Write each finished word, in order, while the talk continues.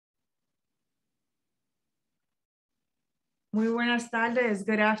Muy buenas tardes.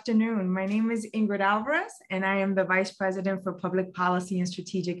 Good afternoon. My name is Ingrid Alvarez, and I am the Vice President for Public Policy and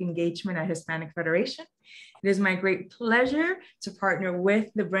Strategic Engagement at Hispanic Federation. It is my great pleasure to partner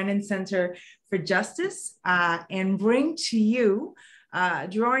with the Brennan Center for Justice and bring to you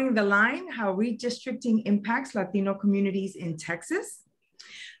Drawing the Line, How Redistricting Impacts Latino Communities in Texas.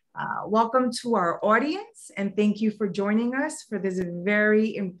 Welcome to our audience, and thank you for joining us for this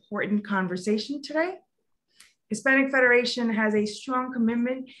very important conversation today. Hispanic Federation has a strong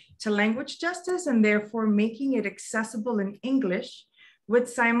commitment to language justice and therefore making it accessible in English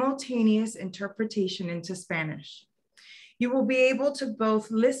with simultaneous interpretation into Spanish. You will be able to both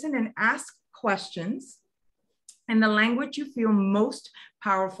listen and ask questions in the language you feel most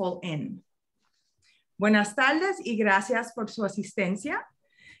powerful in. Buenas tardes y gracias por su asistencia.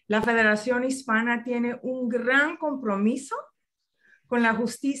 La Federación Hispana tiene un gran compromiso con la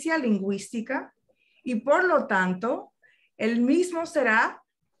justicia lingüística y por lo tanto, el mismo será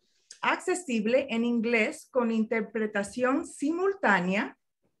accesible en inglés con interpretación simultánea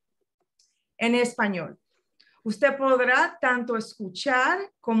en español. Usted podrá tanto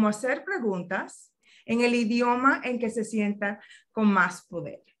escuchar como hacer preguntas en el idioma en que se sienta con más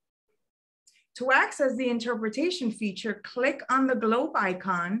poder. To access the interpretation feature, click on the globe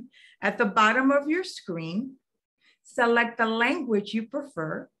icon at the bottom of your screen, select the language you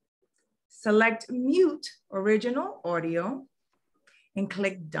prefer, select mute original audio, and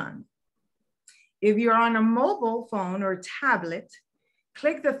click done. If you're on a mobile phone or tablet,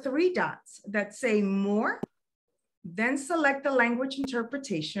 click the three dots that say more, then select the language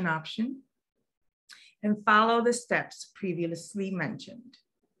interpretation option and follow the steps previously mentioned.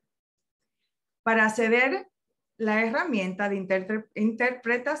 Para acceder la herramienta de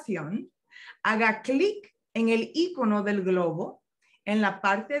interpretación, haga clic en el icono del globo en la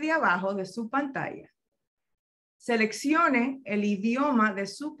parte de abajo de su pantalla. Seleccione el idioma de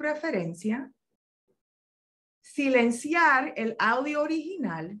su preferencia, silenciar el audio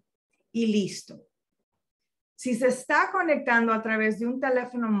original y listo. Si se está conectando a través de un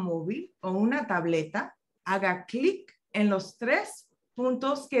teléfono móvil o una tableta, haga clic en los tres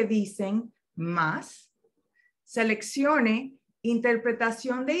puntos que dicen más, seleccione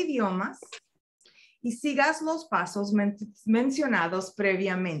interpretación de idiomas y sigas los pasos mencionados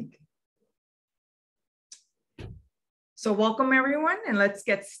previamente. So welcome everyone, and let's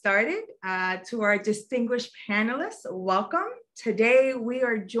get started. To our distinguished panelists, welcome. Today we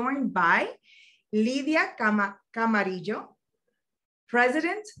are joined by Lidia Camarillo,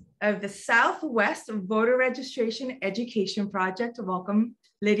 President of the Southwest Voter Registration Education Project. Welcome,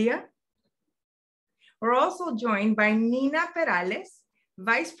 Lidia. We're also joined by Nina Perales,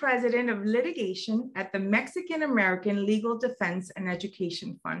 Vice President of Litigation at the Mexican American Legal Defense and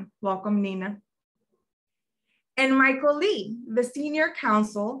Education Fund. Welcome, Nina. And Michael Lee, the Senior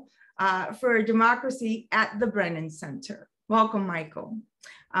Counsel for Democracy at the Brennan Center. Welcome, Michael.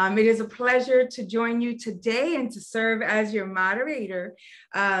 It is a pleasure to join you today and to serve as your moderator.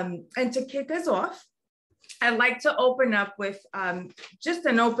 And to kick us off, I'd like to open up with just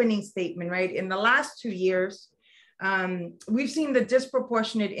an opening statement, right? In the last 2 years, we've seen the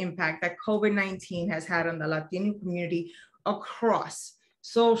disproportionate impact that COVID-19 has had on the Latino community across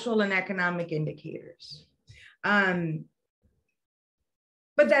social and economic indicators. But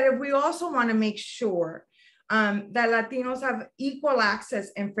that if we also want to make sure that Latinos have equal access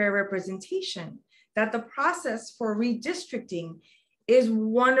and fair representation, that the process for redistricting is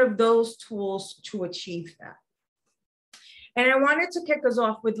one of those tools to achieve that. And I wanted to kick us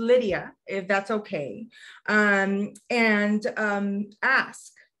off with Lidia, if that's okay, and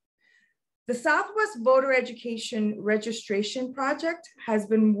ask, the Southwest Voter Education Registration Project has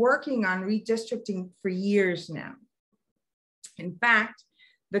been working on redistricting for years now. In fact,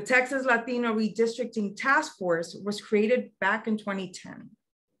 the Texas Latino Redistricting Task Force was created back in 2010.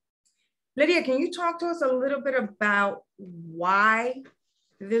 Lidia, can you talk to us a little bit about why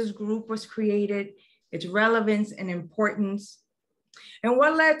this group was created, its relevance and importance, and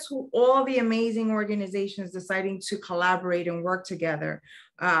what led to all the amazing organizations deciding to collaborate and work together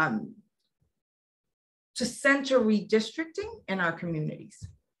to center redistricting in our communities?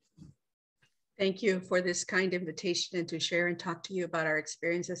 Thank you for this kind invitation and to share and talk to you about our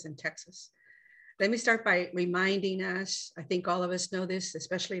experiences in Texas. Let me start by reminding us, I think all of us know this,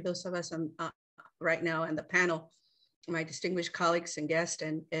 especially those of us on, right now on the panel, my distinguished colleagues and guests,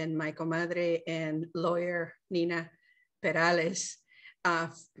 and my comadre and lawyer, Nina Perales,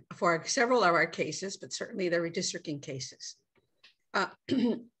 for several of our cases, but certainly the redistricting cases.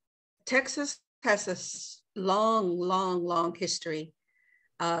 Texas has a long history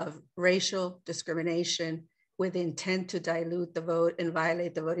of racial discrimination with intent to dilute the vote and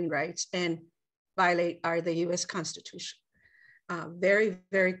violate the voting rights and violate the US Constitution. Very,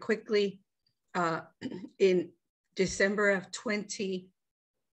 very quickly, in December of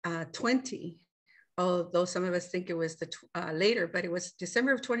 2020, although some of us think it was later, but it was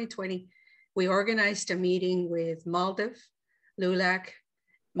December of 2020, we organized a meeting with MALDEF, LULAC,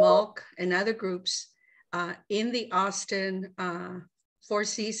 MALC, and other groups in the Austin Four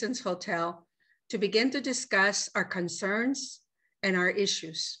Seasons Hotel to begin to discuss our concerns and our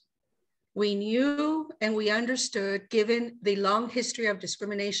issues. We knew and we understood, given the long history of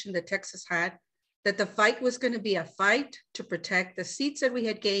discrimination that Texas had, that the fight was going to be a fight to protect the seats that we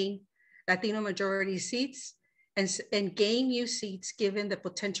had gained, Latino majority seats, and gain new seats given the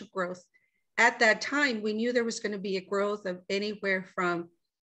potential growth. At that time, we knew there was going to be a growth of anywhere from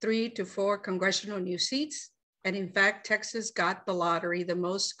 3 to 4 congressional new seats. And in fact, Texas got the lottery, the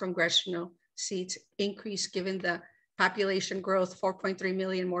most congressional seats increase given the population growth, 4.3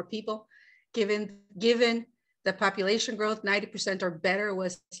 million more people. Given the population growth, 90% or better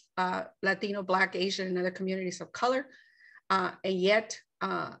was Latino, Black, Asian, and other communities of color. And yet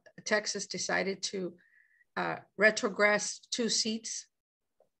Texas decided to retrogress 2 seats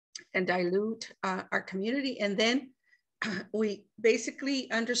and dilute our community. And then we basically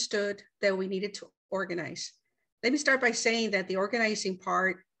understood that we needed to organize. Let me start by saying that the organizing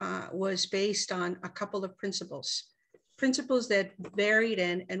part was based on a couple of principles that varied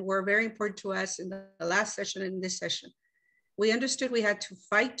and were very important to us in the last session and in this session. We understood we had to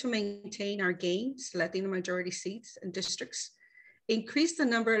fight to maintain our gains, Latino majority seats and districts, increase the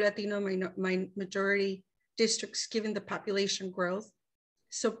number of Latino majority districts given the population growth,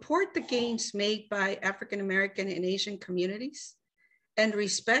 support the gains made by African-American and Asian communities, and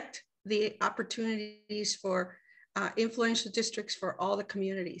respect the opportunities for influential districts for all the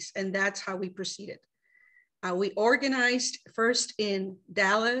communities. And that's how we proceeded. We organized first in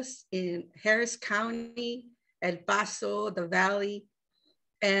Dallas, in Harris County, El Paso, the Valley,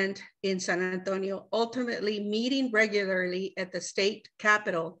 and in San Antonio, ultimately meeting regularly at the state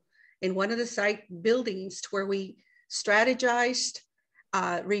capitol in one of the site buildings where we strategized,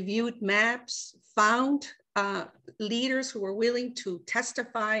 reviewed maps, found leaders who were willing to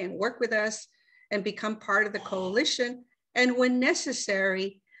testify and work with us and become part of the coalition. And when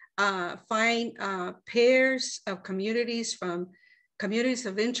necessary, find pairs of communities from communities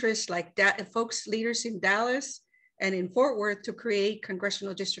of interest like folks, leaders in Dallas and in Fort Worth to create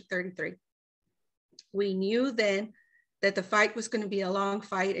Congressional District 33. We knew then that the fight was going to be a long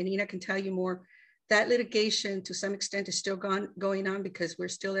fight, and Ina can tell you more. That litigation to some extent is still going on because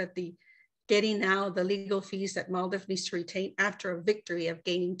we're still at the getting now the legal fees that MALDEF needs to retain after a victory of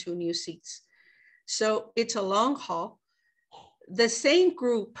gaining 2 new seats. So it's a long haul. The same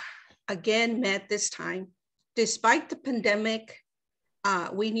group again met this time. Despite the pandemic,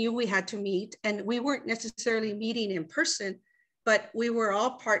 we knew we had to meet, and we weren't necessarily meeting in person, but we were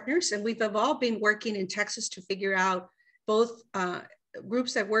all partners, and we've all been working in Texas to figure out both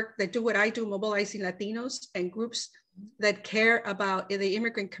groups that do what I do, mobilizing Latinos, and groups that care about the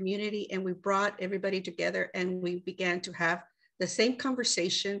immigrant community. And we brought everybody together and we began to have the same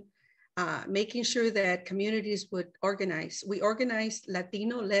conversation, making sure that communities would organize. We organized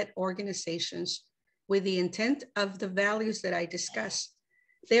Latino-led organizations with the intent of the values that I discussed.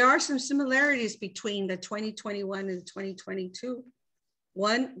 There are some similarities between the 2021 and the 2022.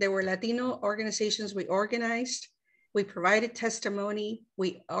 One, there were Latino organizations we organized. We provided testimony,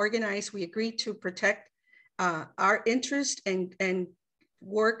 we organized, we agreed to protect our interest and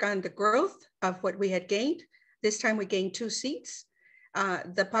work on the growth of what we had gained. This time we gained 2 seats.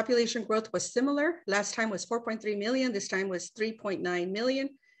 The population growth was similar. Last time was 4.3 million, this time was 3.9 million,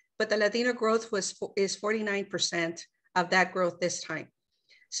 but the Latino growth is 49% of that growth this time.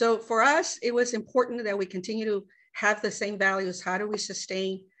 So for us, it was important that we continue to have the same values. How do we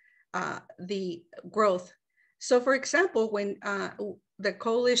sustain the growth? So for example, when the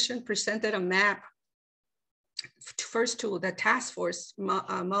coalition presented a map first to the task force,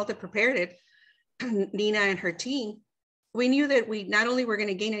 Malta prepared it, Nina and her team, we knew that we not only were going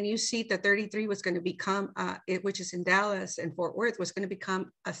to gain a new seat, the 33 was going to become, which is in Dallas and Fort Worth, was going to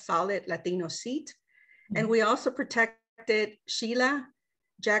become a solid Latino seat. Mm-hmm. And we also protected Sheila,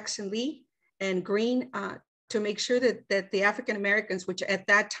 Jackson Lee, and Green to make sure that the African Americans, which at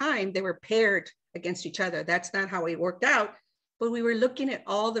that time, they were paired against each other. That's not how it worked out, but we were looking at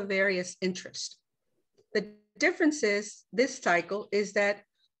all the various interests. The difference is this cycle is that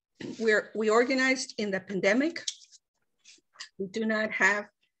we organized in the pandemic. We do not have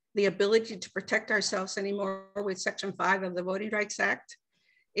the ability to protect ourselves anymore with Section 5 of the Voting Rights Act.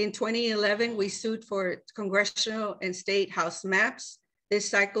 In 2011, we sued for congressional and state house maps. This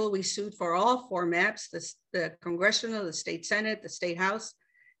cycle, we sued for all 4 maps, the congressional, the state senate, the state house,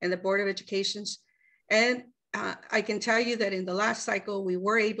 and the Board of Education's. And I can tell you that in the last cycle, we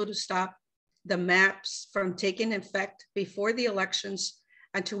were able to stop the maps from taking effect before the elections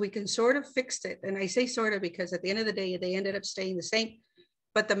until we can sort of fix it. And I say sort of because at the end of the day, they ended up staying the same.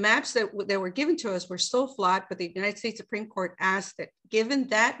 But the maps that were given to us were so flawed, but the United States Supreme Court asked that given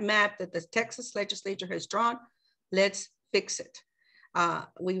that map that the Texas legislature has drawn, let's fix it.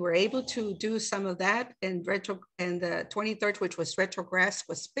 We were able to do some of that, and the 23rd, which was retrogress,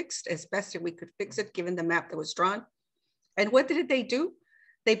 was fixed as best as we could fix it given the map that was drawn. And what did they do?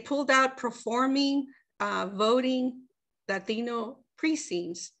 They pulled out performing voting Latino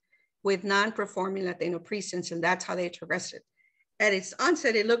precincts with non-performing Latino precincts, and that's how they retrogressed it. At its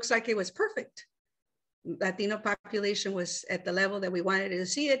onset, it looks like it was perfect. Latino population was at the level that we wanted to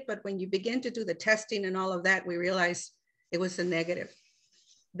see it, but when you begin to do the testing and all of that, we realized it was a negative.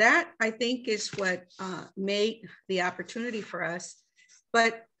 That, I think, is what made the opportunity for us.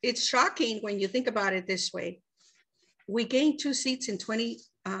 But it's shocking when you think about it this way. We gained 2 seats in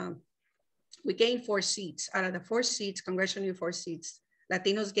we gained 4 seats. Out of the 4 seats, congressional 4 seats,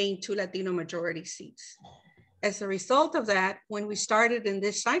 Latinos gained 2 Latino majority seats. As a result of that, when we started in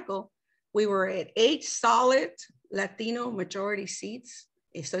this cycle, we were at 8 solid Latino majority seats.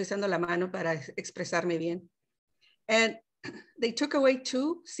 Estoy usando la mano para expresarme bien. And they took away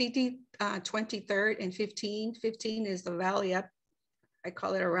 2, CD 23rd and 15. 15 is the valley up, I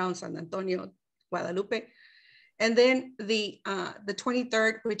call it around San Antonio, Guadalupe. And then the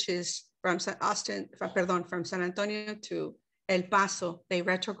 23rd, which is from San Antonio to El Paso, they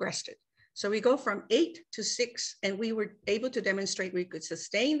retrogressed it. So we go from 8 to 6, and we were able to demonstrate we could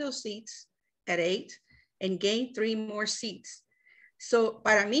sustain those seats at 8 and gain 3 more seats. So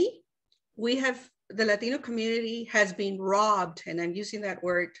para mí, the Latino community has been robbed, and I'm using that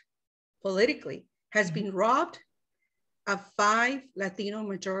word politically, has been robbed of 5 Latino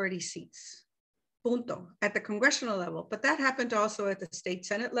majority seats, punto, at the congressional level. But that happened also at the state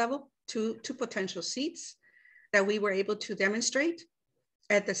Senate level, two potential seats that we were able to demonstrate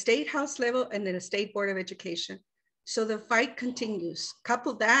at the state house level and then the state Board of Education. So the fight continues.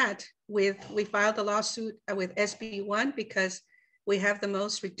 Couple that with, we filed a lawsuit with SB1 because we have the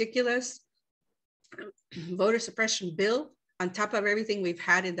most ridiculous voter suppression bill on top of everything we've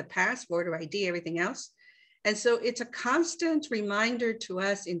had in the past, voter ID, everything else. And so it's a constant reminder to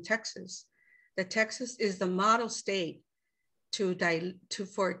us in Texas that Texas is the model state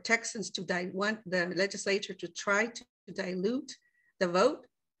for Texans to want the legislature to try to dilute the vote.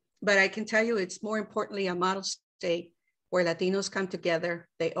 But I can tell you it's more importantly a model state where Latinos come together,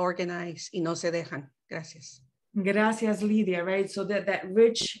 they organize y no se dejan. Gracias. Gracias, Lydia, right? So that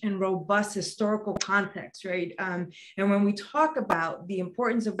rich and robust historical context, right? And when we talk about the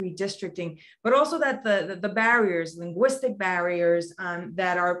importance of redistricting, but also that the barriers, linguistic barriers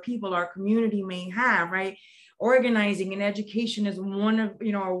that our people, our community may have, right? Organizing and education is one of,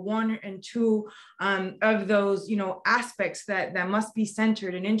 one and two of those, aspects that must be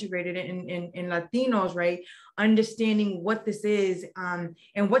centered and integrated in Latinos, right? Understanding what this is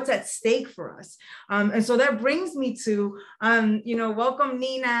and what's at stake for us. And so that brings me to, welcome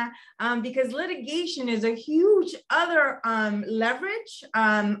Nina, because litigation is a huge other leverage,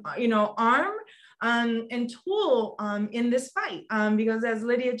 arm and tool in this fight, because as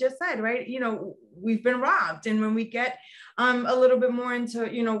Lydia just said, right, we've been robbed. And when we get a little bit more into,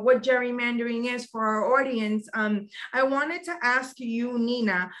 what gerrymandering is for our audience, I wanted to ask you,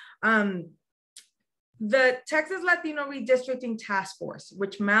 Nina, the Texas Latino Redistricting Task Force,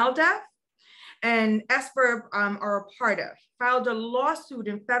 which MALDEF and SFERB are a part of, filed a lawsuit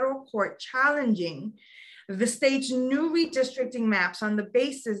in federal court challenging the state's new redistricting maps on the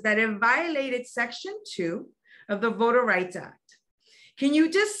basis that it violated Section 2 of the Voter Rights Act. Can you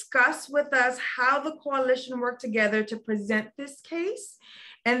discuss with us how the coalition worked together to present this case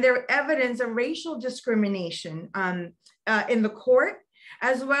and their evidence of racial discrimination in the court,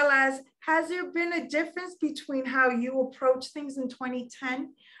 as well as has there been a difference between how you approach things in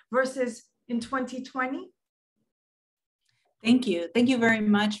 2010 versus in 2020? Thank you. Thank you very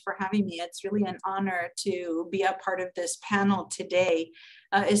much for having me. It's really an honor to be a part of this panel today,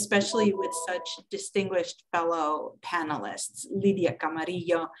 especially with such distinguished fellow panelists, Lydia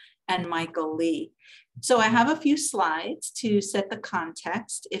Camarillo and Michael Lee. So I have a few slides to set the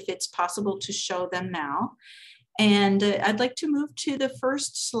context, if it's possible to show them now. And I'd like to move to the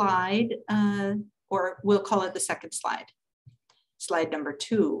first slide, or we'll call it the second slide, slide number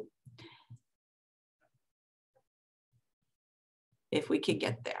 2. if we could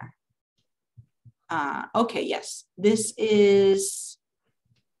get there. Okay, yes, this is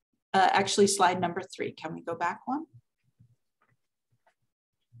actually slide number 3. Can we go back one?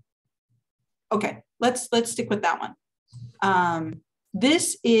 Okay, let's stick with that one.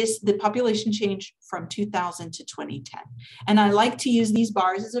 This is the population change from 2000 to 2010. And I like to use these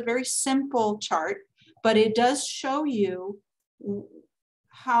bars as a very simple chart, but it does show you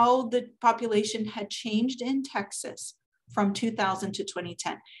how the population had changed in Texas from 2000 to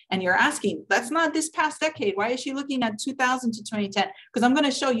 2010. And you're asking, that's not this past decade. Why is she looking at 2000 to 2010? Because I'm going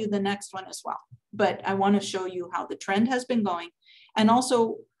to show you the next one as well. But I want to show you how the trend has been going. And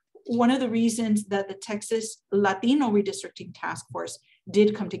also, one of the reasons that the Texas Latino Redistricting Task Force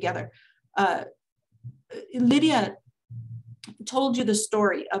did come together. Lydia told you the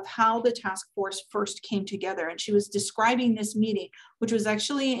story of how the task force first came together, and she was describing this meeting, which was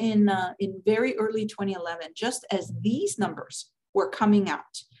actually in very early 2011, just as these numbers were coming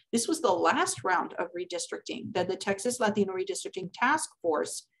out. This was the last round of redistricting that the Texas Latino Redistricting Task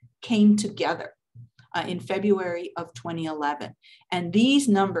Force came together. In February of 2011. And these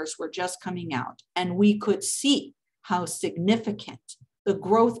numbers were just coming out, and we could see how significant the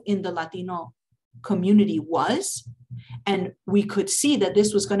growth in the Latino community was. And we could see that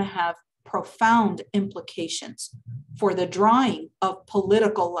this was going to have profound implications for the drawing of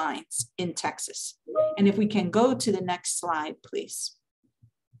political lines in Texas. And if we can go to the next slide, please.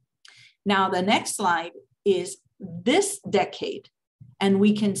 Now, the next slide is this decade, and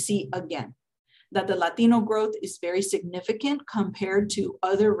we can see again that the Latino growth is very significant compared to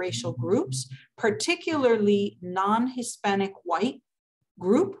other racial groups, particularly non-Hispanic white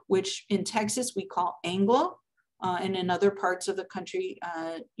group, which in Texas we call Anglo, and in other parts of the country,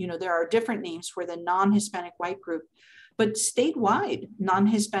 there are different names for the non-Hispanic white group, but statewide,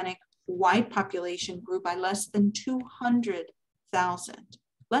 non-Hispanic white population grew by less than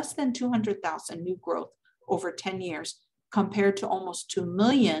 200,000 new growth over 10 years, compared to almost 2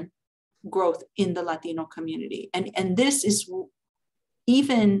 million growth in the Latino community. And this is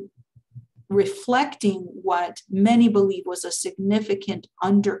even reflecting what many believe was a significant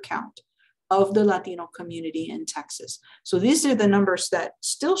undercount of the Latino community in Texas. So these are the numbers that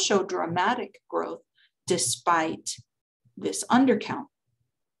still show dramatic growth despite this undercount.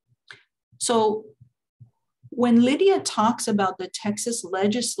 So when Lydia talks about the Texas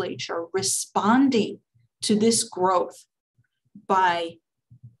legislature responding to this growth by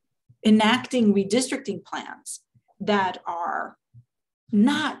enacting redistricting plans that are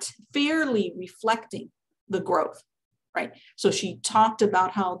not fairly reflecting the growth, right? So she talked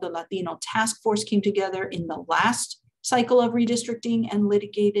about how the Latino task force came together in the last cycle of redistricting and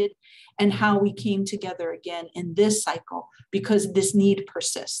litigated, and how we came together again in this cycle because this need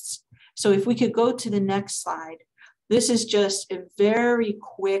persists. So if we could go to the next slide, this is just a very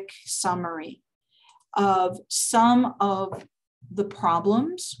quick summary of some of the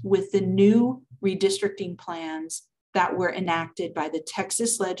problems with the new redistricting plans that were enacted by the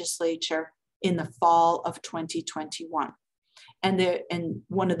Texas legislature in the fall of 2021. And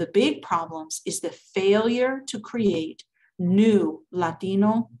one of the big problems is the failure to create new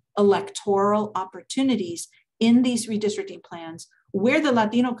Latino electoral opportunities in these redistricting plans where the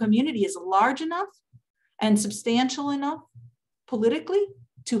Latino community is large enough and substantial enough politically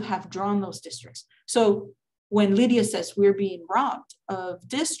to have drawn those districts. So when Lydia says we're being robbed of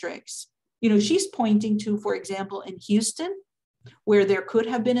districts, she's pointing to, for example, in Houston, where there could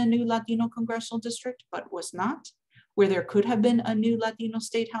have been a new Latino congressional district, but was not, where there could have been a new Latino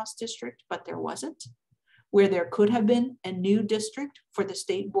state house district, but there wasn't, where there could have been a new district for the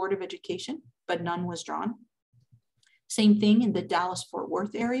State Board of Education, but none was drawn. Same thing in the Dallas-Fort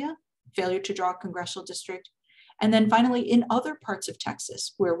Worth area, failure to draw a congressional district. And then finally, in other parts of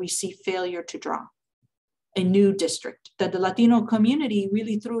Texas, where we see failure to draw a new district that the Latino community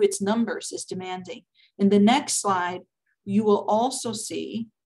really through its numbers is demanding. In the next slide, you will also see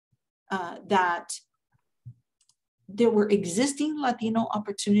that there were existing Latino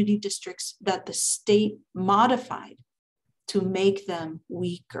opportunity districts that the state modified to make them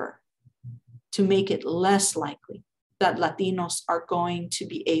weaker, to make it less likely that Latinos are going to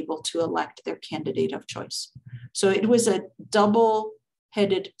be able to elect their candidate of choice. So it was a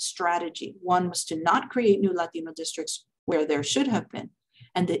double-headed strategy. One was to not create new Latino districts where there should have been.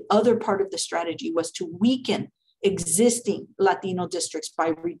 And the other part of the strategy was to weaken existing Latino districts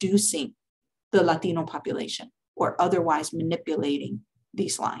by reducing the Latino population or otherwise manipulating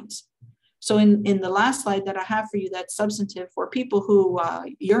these lines. So in the last slide that I have for you that's substantive for people who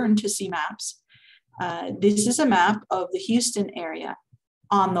yearn to see maps, this is a map of the Houston area.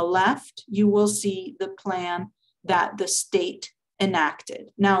 On the left, you will see the plan that the state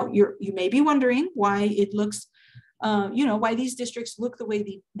enacted. Now, you may be wondering why it looks, why these districts look the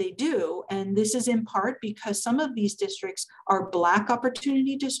way they do. And this is in part because some of these districts are Black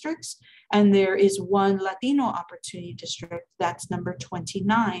opportunity districts, and there is one Latino opportunity district, that's number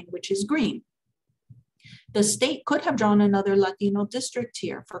 29, which is green. The state could have drawn another Latino district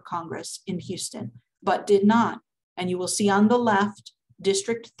here for Congress in Houston, but did not. And you will see on the left,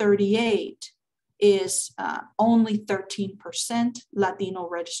 District 38 is only 13% Latino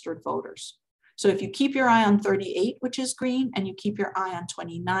registered voters. So if you keep your eye on 38, which is green, and you keep your eye on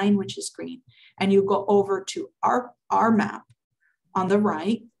 29, which is green, and you go over to our map on the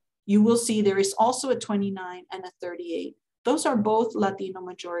right, you will see there is also a 29 and a 38. Those are both Latino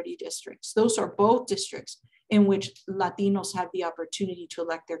majority districts. Those are both districts in which Latinos have the opportunity to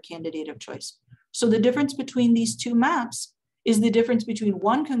elect their candidate of choice. So the difference between these two maps is the difference between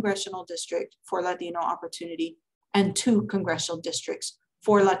one congressional district for Latino opportunity and 2 congressional districts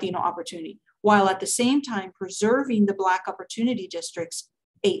for Latino opportunity, while at the same time preserving the Black opportunity districts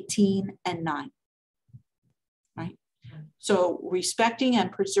 18 and 9, right? So respecting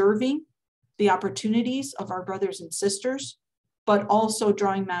and preserving the opportunities of our brothers and sisters, but also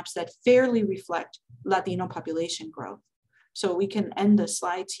drawing maps that fairly reflect Latino population growth. So we can end the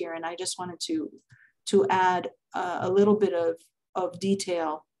slides here, and I just wanted to add a little bit of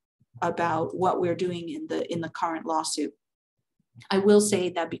detail about what we're doing in the current lawsuit. I will say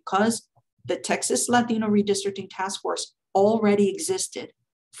that because the Texas Latino Redistricting Task Force already existed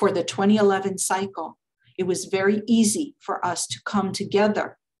for the 2011 cycle, it was very easy for us to come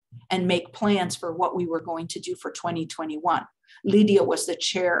together and make plans for what we were going to do for 2021. Lydia was the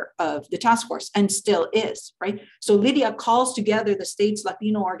chair of the task force and still is, right? So Lydia calls together the state's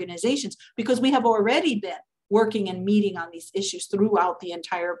Latino organizations because we have already been working and meeting on these issues throughout the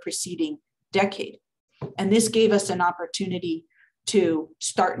entire preceding decade. And this gave us an opportunity to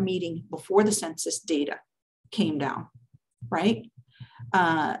start meeting before the census data came down, right?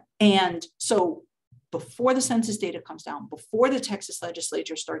 And so before the census data comes down, before the Texas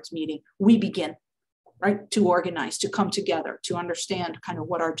legislature starts meeting, we begin, right, to organize, to come together, to understand kind of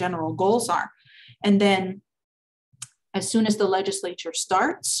what our general goals are. And then as soon as the legislature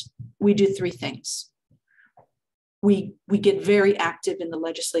starts, we do 3 things. We get very active in the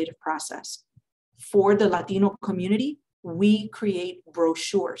legislative process. For the Latino community, we create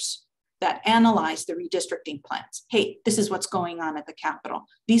brochures that analyze the redistricting plans. Hey, this is what's going on at the Capitol.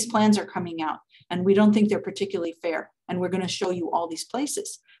 These plans are coming out and we don't think they're particularly fair. And we're going to show you all these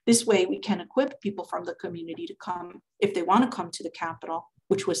places. This way we can equip people from the community to come, if they want to come to the Capitol,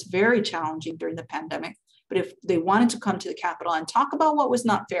 which was very challenging during the pandemic. But if they wanted to come to the Capitol and talk about what was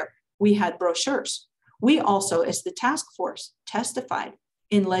not fair, we had brochures. We also, as the task force, testified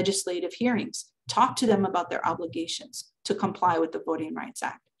in legislative hearings, talked to them about their obligations to comply with the Voting Rights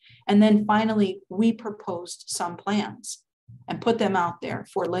Act. And then finally, we proposed some plans and put them out there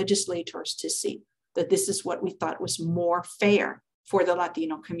for legislators to see that this is what we thought was more fair for the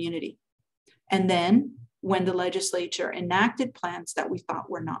Latino community. And then when the legislature enacted plans that we thought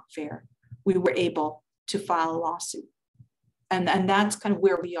were not fair, we were able to file a lawsuit. And that's kind of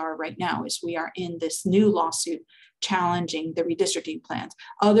where we are right now, is we are in this new lawsuit challenging the redistricting plans.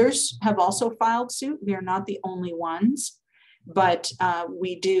 Others have also filed suit. We are not the only ones. But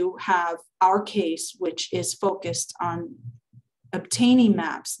we do have our case, which is focused on obtaining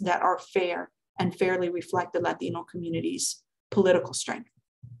maps that are fair and fairly reflect the Latino community's political strength.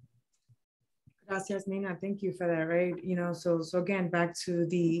 Gracias, Nina. Thank you for that, right? So again, back to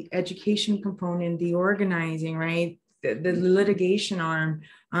the education component, the organizing, right? The litigation arm,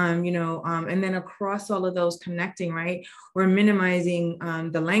 and then across all of those connecting, right? We're minimizing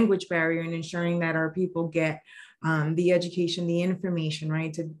the language barrier and ensuring that our people get the education, the information,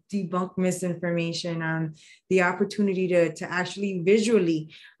 right, to debunk misinformation, the opportunity to actually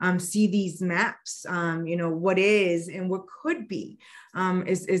visually see these maps, what is and what could be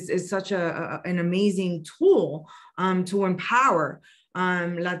is such an amazing tool to empower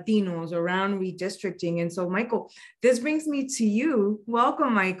Latinos around redistricting. And so, Michael, this brings me to you.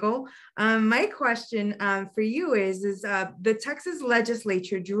 Welcome, Michael. My question for you is the Texas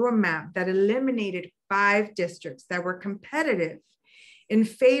legislature drew a map that eliminated 5 districts that were competitive in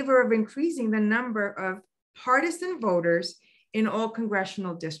favor of increasing the number of partisan voters in all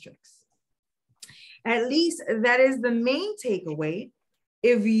congressional districts. At least that is the main takeaway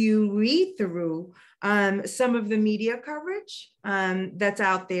if you read through some of the media coverage that's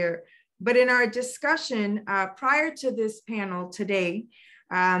out there. But in our discussion prior to this panel today,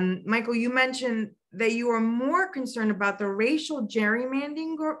 Michael, you mentioned that you are more concerned about the racial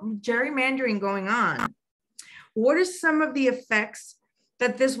gerrymandering going on, what are some of the effects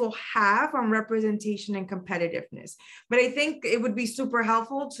that this will have on representation and competitiveness? But I think it would be super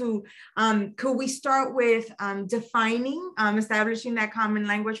helpful to, could we start with defining, establishing that common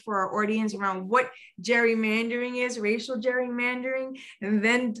language for our audience around what gerrymandering is, racial gerrymandering, and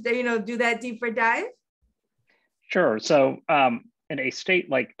then, do that deeper dive? Sure. So in a state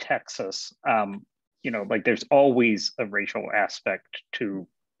like Texas, there's always a racial aspect to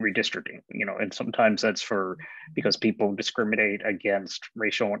redistricting, and sometimes that's because people discriminate against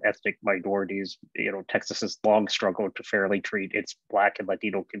racial and ethnic minorities. Texas has long struggled to fairly treat its Black and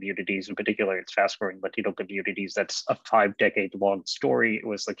Latino communities, in particular its fast-growing Latino communities. That's a 5-decade-long story. It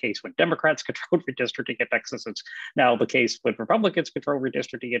was the case when Democrats controlled redistricting in Texas. It's now the case when Republicans control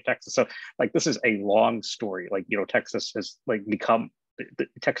redistricting in Texas. So this is a long story. Texas has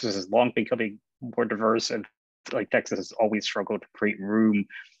Texas is long becoming more diverse, and Texas has always struggled to create room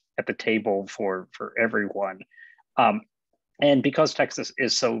at the table for everyone. And because Texas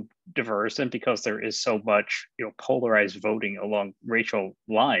is so diverse, and because there is so much polarized voting along racial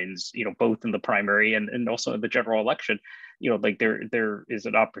lines, both in the primary and also in the general election, there is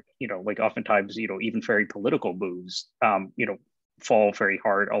an opportunity, oftentimes even very political moves fall very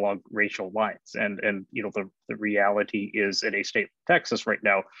hard along racial lines. And the reality is, in a state like Texas right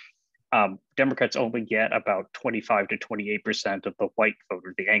now, Democrats only get about 25 to 28% of the white vote,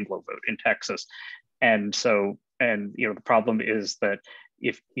 or the Anglo vote, in Texas. And so, the problem is that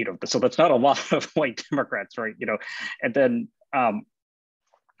so that's not a lot of white Democrats, right? And then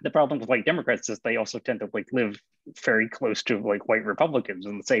the problem with white Democrats is they also tend to live very close to white Republicans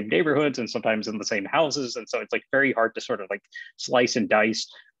in the same neighborhoods, and sometimes in the same houses. And so it's very hard to sort of slice and dice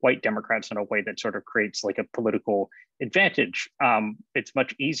white Democrats in a way that sort of creates a political advantage. It's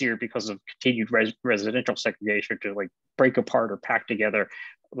much easier because of continued residential segregation to break apart or pack together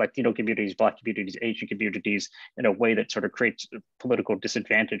Latino communities, Black communities, Asian communities in a way that sort of creates a political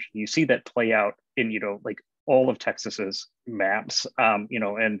disadvantage. You see that play out in, all of Texas's maps,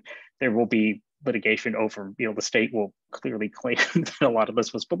 and there will be litigation over, the state will clearly claim that a lot of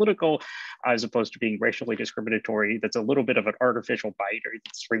this was political as opposed to being racially discriminatory. That's a little bit of an artificial binary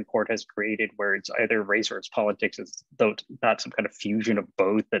that the Supreme Court has created, where it's either race or it's politics, though not some kind of fusion of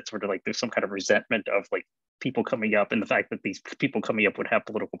both. That's sort of there's some kind of resentment of people coming up, and the fact that these people coming up would have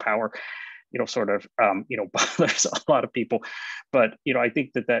political power, bothers a lot of people. But, I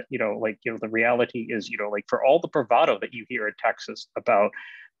think that the reality is, for all the bravado that you hear in Texas about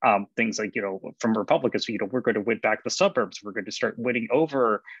things from Republicans, we're going to win back the suburbs. We're going to start winning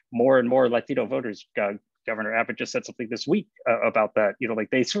over more and more Latino voters. Governor Abbott just said something this week about that.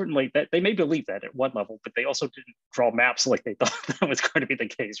 They certainly, they may believe that at one level, but they also didn't draw maps like they thought that was going to be the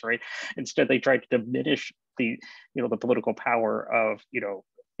case, right? Instead, they tried to diminish the political power of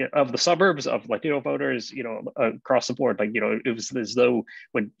the suburbs, of Latino voters, across the board. It was as though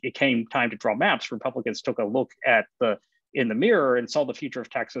when it came time to draw maps, Republicans took a look at in the mirror and saw the future of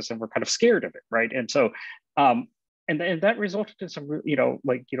Texas and were kind of scared of it, right? And so, and that resulted in some,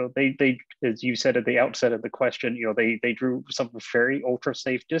 they, as you said at the outset of the question, they drew some very ultra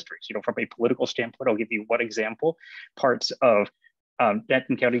safe districts. From a political standpoint, I'll give you one example. Parts of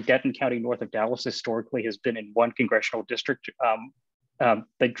Denton County, north of Dallas, historically has been in one congressional district.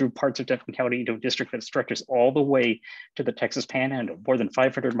 They drew parts of Denton County into a district that stretches all the way to the Texas Panhandle, more than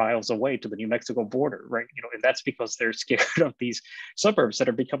 500 miles away to the New Mexico border, right? And that's because they're scared of these suburbs that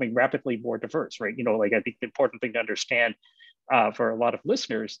are becoming rapidly more diverse, right? I think the important thing to understand for a lot of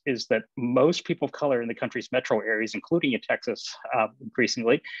listeners is that most people of color in the country's metro areas, including in Texas,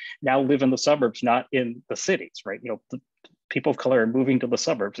 increasingly, now live in the suburbs, not in the cities, right? People of color are moving to the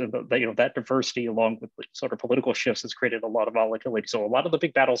suburbs, and that diversity, along with sort of political shifts, has created a lot of volatility. So a lot of the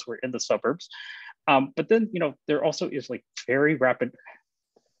big battles were in the suburbs, but then there also is very rapid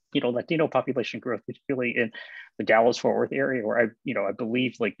Latino population growth, particularly in the Dallas-Fort Worth area, where I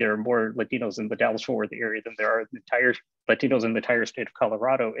believe there are more Latinos in the Dallas-Fort Worth area than there are Latinos in the entire state of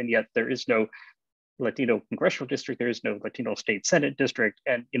Colorado, and yet there is no Latino congressional district, there is no Latino state Senate district.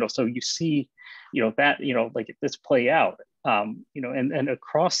 And, so you see, that, this play out, and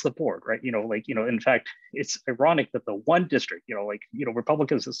across the board, right? In fact, it's ironic that the one district,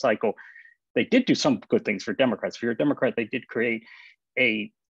 Republicans this cycle, they did do some good things for Democrats. If you're a Democrat, they did create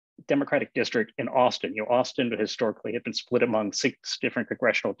a Democratic district in Austin. Austin historically had been split among 6 different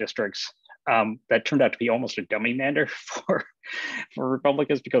congressional districts. That turned out to be almost a dummy mander for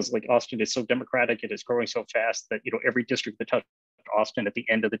Republicans, because Austin is so Democratic, it is growing so fast that every district that touched Austin at the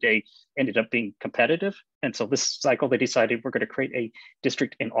end of the day ended up being competitive. And so this cycle they decided we're going to create a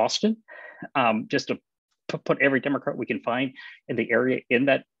district in Austin, just to put every Democrat we can find in the area in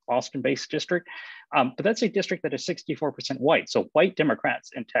that Austin-based district, but that's a district that is 64% white. So white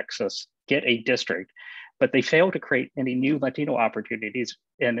Democrats in Texas get a district, but they fail to create any new Latino opportunities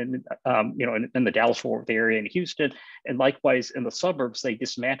in the Dallas-Fort Worth area and Houston, and likewise in the suburbs, they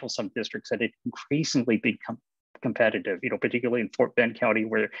dismantle some districts that have increasingly become competitive, particularly in Fort Bend County,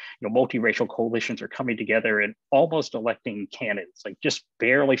 where multiracial coalitions are coming together and almost electing candidates, like just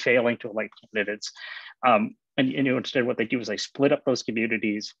barely failing to elect candidates. And instead what they do is they split up those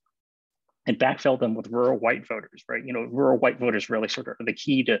communities and backfill them with rural white voters, right? Rural white voters really sort of are the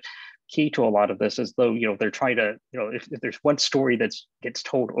key to a lot of this, as though they're trying to, if there's one story that gets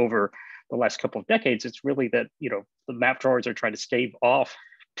told over the last couple of decades, it's really that the map drawers are trying to stave off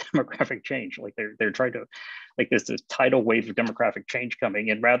demographic change. Like they're trying to, like this tidal wave of demographic change coming,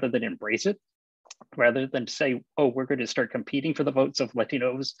 and rather than embrace it, rather than say, oh, we're going to start competing for the votes of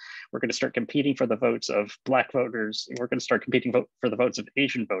Latinos, we're going to start competing for the votes of Black voters, and we're going to start competing for the votes of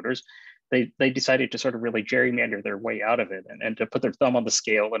Asian voters, they decided to sort of really gerrymander their way out of it and to put their thumb on the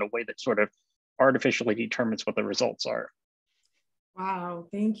scale in a way that sort of artificially determines what the results are. Wow,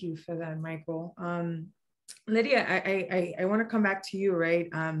 thank you for that, Michael. Lydia, I want to come back to you, right?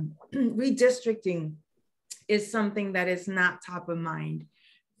 Redistricting is something that is not top of mind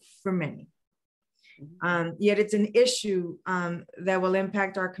for many. Yet it's an issue that will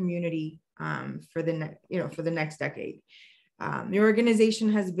impact our community for the next decade. The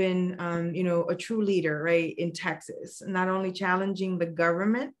organization has been, a true leader, right, in Texas, not only challenging the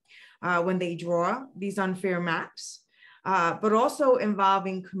government when they draw these unfair maps, but also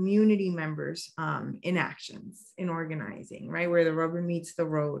involving community members in actions, in organizing, right, where the rubber meets the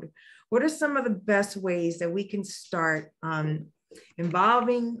road. What are some of the best ways that we can start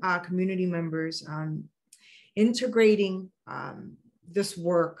involving community members, integrating this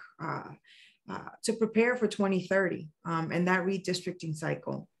work to prepare for 2030 and that redistricting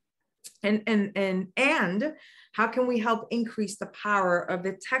cycle? And how can we help increase the power of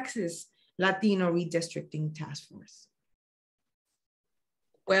the Texas Latino Redistricting Task Force?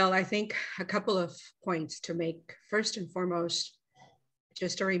 Well, I think a couple of points to make. First and foremost,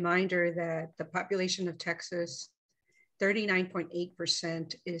 just a reminder that the population of Texas,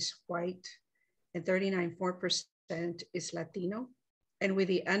 39.8% is white and 39.4% is Latino. And with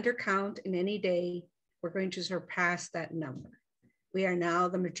the undercount in any day, we're going to surpass that number. We are now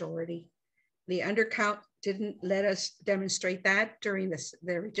the majority. The undercount didn't let us demonstrate that during the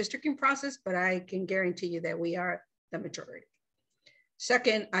redistricting process, but I can guarantee you that we are the majority.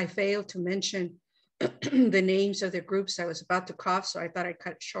 Second, I failed to mention the names of the groups. I was about to cough, so I thought I'd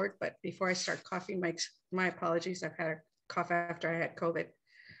cut it short, but before I start coughing, my apologies. I've had a cough after I had COVID.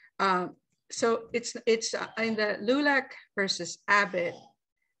 So it's in the LULAC versus Abbott,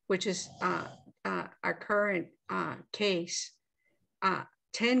 which is our current case.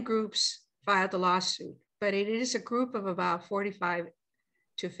 10 groups filed the lawsuit, but it is a group of about 45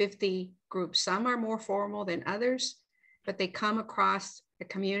 to 50 groups. Some are more formal than others, but they come across the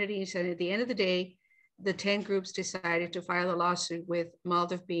communities. And at the end of the day, the 10 groups decided to file a lawsuit, with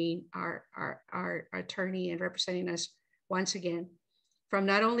MALDEF being our attorney and representing us once again. From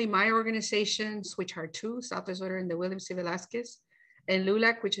not only my organizations, which are two, Southwest Order and the William C. Velasquez, and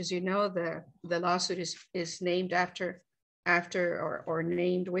LULAC, which, as you know, the lawsuit is named after or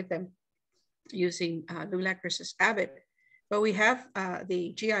named with them, using LULAC versus Abbott. But we have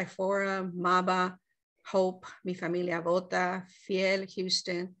the GI Forum, MABA, HOPE, Mi Familia Vota, FIEL,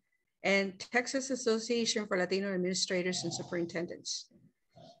 Houston, and Texas Association for Latino Administrators and Superintendents.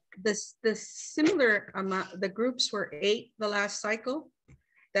 The similar amount, the groups were 8 the last cycle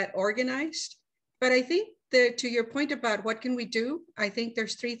that organized. But I think that, to your point about what can we do, I think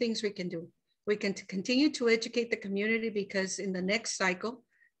there's 3 things we can do. We can continue to educate the community, because in the next cycle,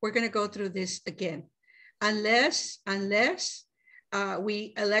 we're going to go through this again. Unless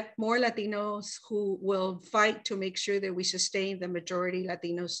we elect more Latinos who will fight to make sure that we sustain the majority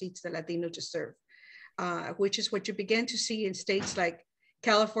Latino seats that Latinos deserve, which is what you begin to see in states like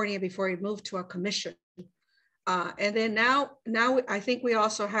California before it moved to a commission. And then now I think we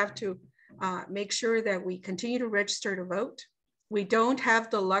also have to make sure that we continue to register to vote. We don't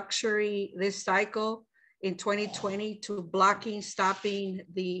have the luxury this cycle in 2020 to stopping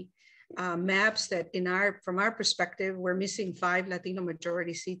the maps that from our perspective, we're missing 5 Latino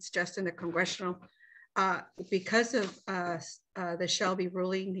majority seats just in the congressional because of the Shelby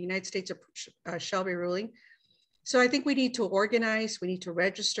ruling, the United States Shelby ruling. So I think we need to organize, we need to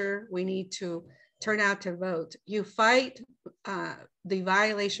register, we need to turn out to vote. You fight the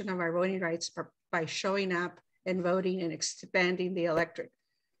violation of our voting rights by showing up and voting and expanding the electorate.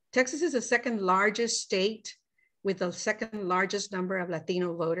 Texas is the 2nd largest state with the second largest number of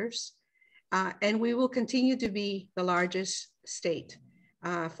Latino voters. And we will continue to be the largest state.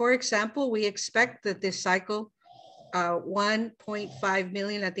 For example, we expect that this cycle, 1.5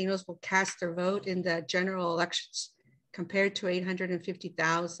 million Latinos will cast their vote in the general elections, compared to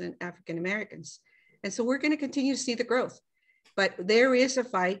 850,000 African Americans. And so we're going to continue to see the growth. But there is a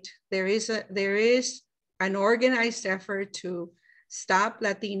fight. There is an organized effort to stop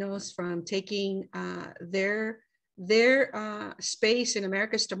Latinos from taking their space in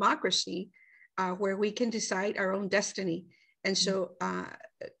America's democracy, where we can decide our own destiny. And so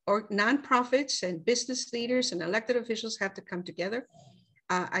nonprofits and business leaders and elected officials have to come together.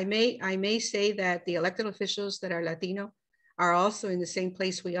 I may say that the elected officials that are Latino are also in the same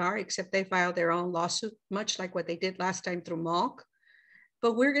place we are, except they filed their own lawsuit, much like what they did last time through MALDEF.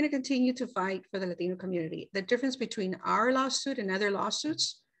 But we're going to continue to fight for the Latino community. The difference between our lawsuit and other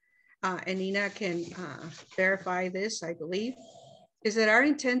lawsuits, and Nina can verify this, I believe, is that our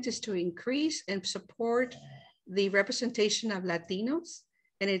intent is to increase and support the representation of Latinos.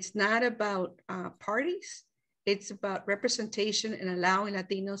 And it's not about parties. It's about representation and allowing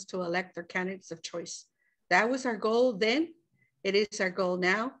Latinos to elect their candidates of choice. That was our goal then. It is our goal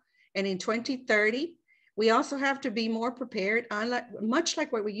now. And in 2030, we also have to be more prepared, much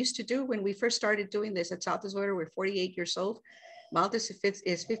like what we used to do when we first started doing this at Southwest Border. We're 48 years old. MALDEF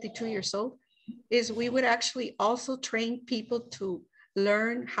is 52 years old. Is we would actually also train people to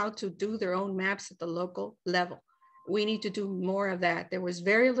learn how to do their own maps at the local level. We need to do more of that. There was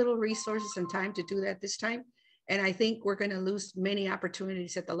very little resources and time to do that this time. And I think we're going to lose many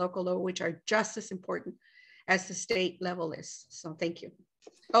opportunities at the local level, which are just as important as the state level is. So thank you.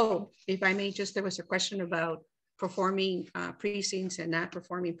 Oh, if I may just, there was a question about performing precincts and not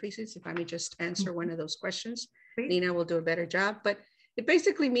performing precincts. If I may just answer one of those questions, please. Nina will do a better job. But it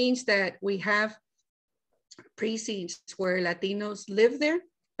basically means that we have precincts where Latinos live there,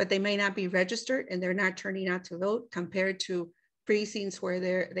 but they may not be registered and they're not turning out to vote, compared to precincts where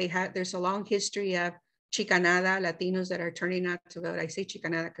there's a long history of chicanada, Latinos that are turning out to vote. I say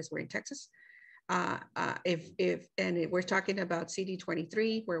chicanada because we're in Texas. If we're talking about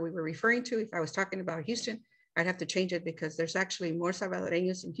CD23, where we were referring to, if I was talking about Houston, I'd have to change it because there's actually more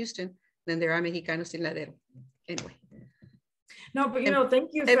Salvadoreños in Houston than there are Mexicanos in Ladero. Anyway. No, but thank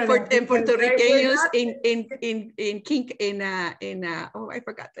you for that. And Puerto Ricanos oh, I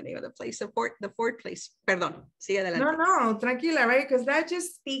forgot the name of the place, the Ford place. Perdón, sigue adelante. No, tranquila, right? Because that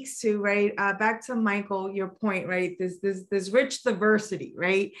just speaks to, right, back to Michael, your point, right? This rich diversity,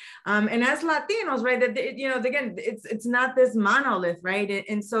 right? And as Latinos, right, that again, it's not this monolith, right?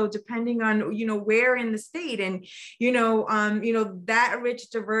 And so depending on where in the state, and that rich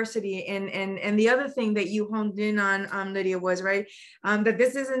diversity, and the other thing that you honed in on, Lydia, was right. That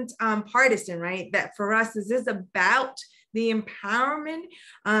this isn't partisan, right? That for us, this is about the empowerment,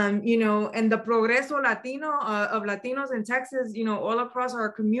 and the progreso Latino of Latinos in Texas, all across our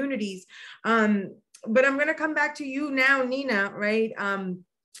communities. But I'm going to come back to you now, Nina, right? And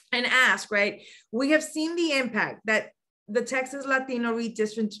ask, right? We have seen the impact that the Texas Latino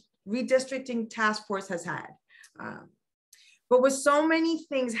redistricting task force has had. But with so many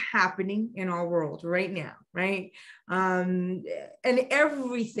things happening in our world right now, right? And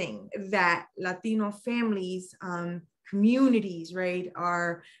everything that Latino families, communities, right,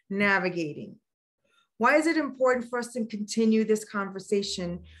 are navigating. Why is it important for us to continue this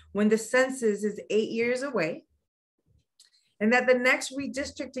conversation when the census is 8 years away and that the next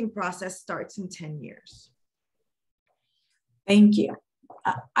redistricting process starts in 10 years? Thank you.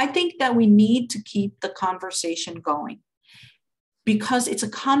 I think that we need to keep the conversation going, because it's a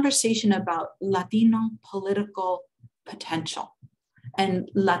conversation about Latino political potential and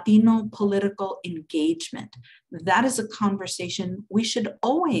Latino political engagement. That is a conversation we should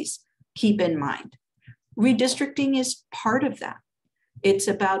always keep in mind. Redistricting is part of that. It's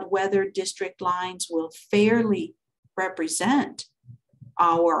about whether district lines will fairly represent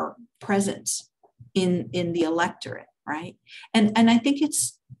our presence in the electorate, right? And I think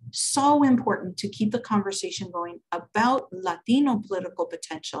it's so important to keep the conversation going about Latino political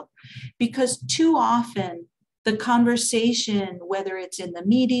potential, because too often the conversation, whether it's in the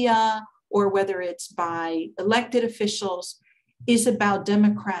media or whether it's by elected officials, is about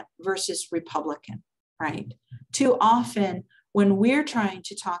Democrat versus Republican, right? Too often when we're trying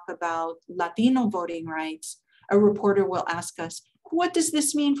to talk about Latino voting rights, a reporter will ask us, what does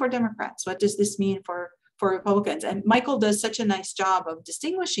this mean for Democrats? What does this mean for Republicans? And Michael does such a nice job of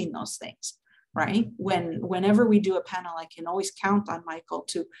distinguishing those things, right? Whenever we do a panel, I can always count on Michael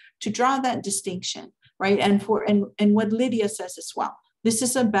to draw that distinction, right? And what Lydia says as well, this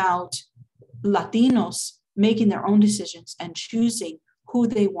is about Latinos making their own decisions and choosing who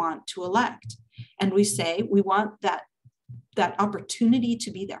they want to elect. And we say we want that opportunity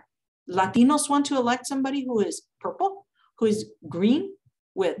to be there. Latinos want to elect somebody who is purple, who is green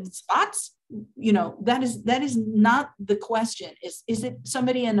with spots. You know, that is not the question. Is it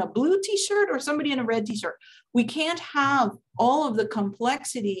somebody in a blue t-shirt or somebody in a red t-shirt? We can't have all of the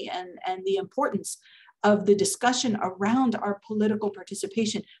complexity and the importance of the discussion around our political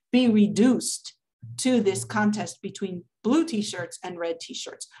participation be reduced to this contest between blue t-shirts and red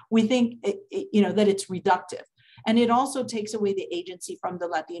t-shirts. We think that it's reductive. And it also takes away the agency from the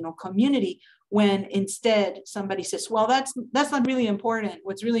Latino community when instead somebody says, well, that's not really important.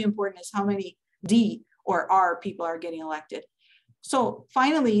 What's really important is how many D or R people are getting elected. So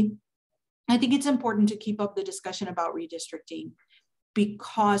finally, I think it's important to keep up the discussion about redistricting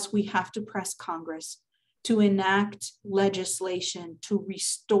because we have to press Congress to enact legislation to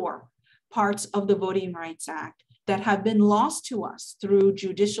restore parts of the Voting Rights Act that have been lost to us through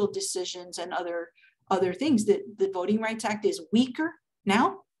judicial decisions and other things. That the Voting Rights Act is weaker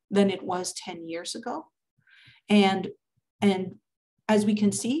now than it was 10 years ago. And as we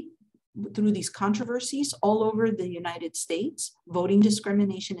can see through these controversies all over the United States, voting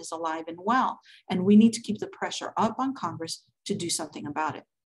discrimination is alive and well. And we need to keep the pressure up on Congress to do something about it.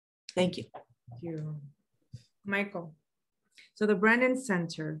 Thank you. Thank you. Michael. So the Brennan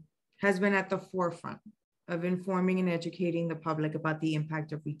Center has been at the forefront of informing and educating the public about the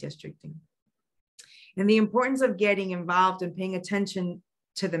impact of redistricting and the importance of getting involved and paying attention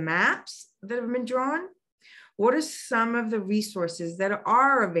to the maps that have been drawn. What are some of the resources that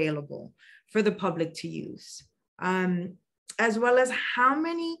are available for the public to use? As well as how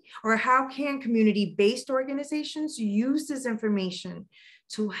many or how can community-based organizations use this information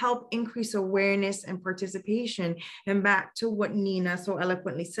to help increase awareness and participation? And back to what Nina so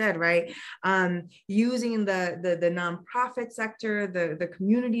eloquently said, right? Using the nonprofit sector, the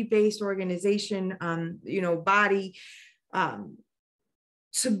community-based organization, body,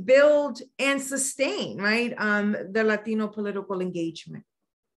 to build and sustain, right, the Latino political engagement.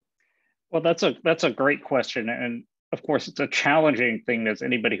 Well, that's a great question. And of course, it's a challenging thing, as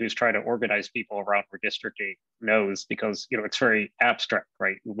anybody who's trying to organize people around redistricting knows, because it's very abstract,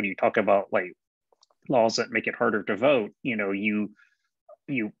 right? When you talk about like laws that make it harder to vote, you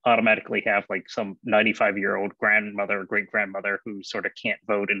automatically have like some 95-year-old grandmother or great grandmother who sort of can't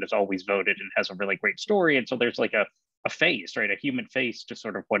vote and has always voted and has a really great story. And so there's like a face, right? A human face to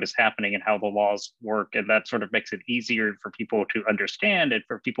sort of what is happening and how the laws work. And that sort of makes it easier for people to understand and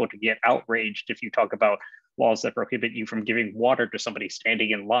for people to get outraged if you talk about laws that prohibit you from giving water to somebody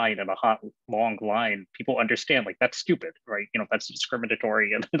standing in line in a hot, long line. People understand like that's stupid, right? That's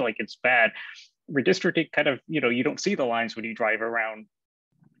discriminatory and like it's bad. Redistricting kind of, you don't see the lines when you drive around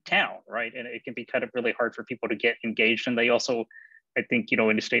town, right? And it can be kind of really hard for people to get engaged. And they also, I think, in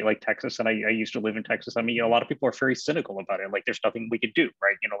a state like Texas, and I used to live in Texas, I mean, a lot of people are very cynical about it. Like there's nothing we could do,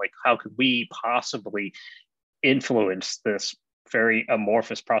 right? Like how could we possibly influence this very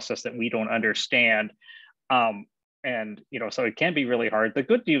amorphous process that we don't understand? So it can be really hard. The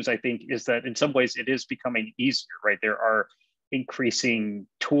good news, I think, is that in some ways it is becoming easier, right? There are increasing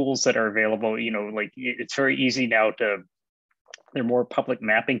tools that are available, like it's very easy now there are more public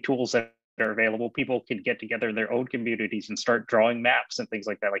mapping tools that are available. People can get together in their own communities and start drawing maps and things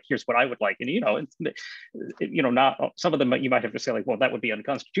like that. Like, here's what I would like. And, not some of them you might have to say like, well, that would be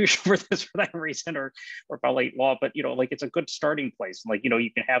unconstitutional for that reason or violate law. But, like, it's a good starting place. Like,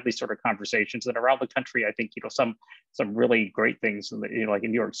 you can have these sort of conversations. And around the country, I think, some really great things. Like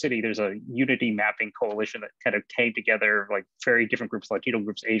in New York City, there's a unity mapping coalition that kind of came together, like very different groups, Latino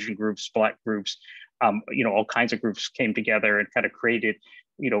groups, Asian groups, Black groups, all kinds of groups came together and kind of created,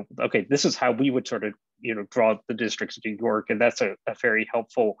 okay, this is how we would sort of, draw the districts of New York. And that's a very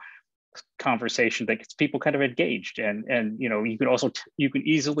helpful conversation that gets people kind of engaged. And you can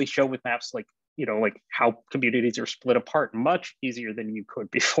easily show with maps, like, like how communities are split apart much easier than you could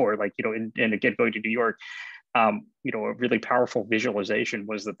before. Like, and again, going to New York, a really powerful visualization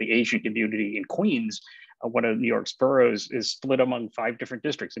was that the Asian community in Queens, one of New York's boroughs, is split among 5 different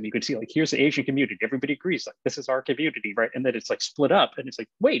districts. And you could see, like, here's the Asian community. Everybody agrees, like, this is our community, right? And then it's like split up. And it's like,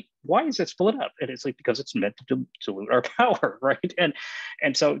 wait, why is it split up? And it's like, because it's meant to dilute our power, right?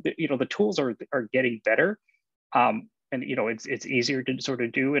 And so, the tools are getting better. And, it's easier to sort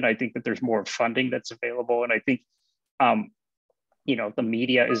of do. And I think that there's more funding that's available. And I think, the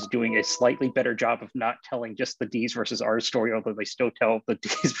media is doing a slightly better job of not telling just the D's versus R's story, although they still tell the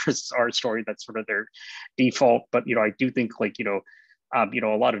D's versus R's story. That's sort of their default. But, I do think, like, a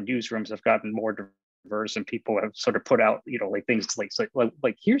lot of newsrooms have gotten more diverse, and people have sort of put out, like things like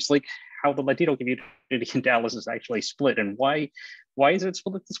here's like how the Latino community in Dallas is actually split, and why is it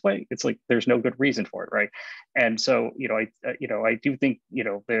split this way? It's like there's no good reason for it, right? And so I do think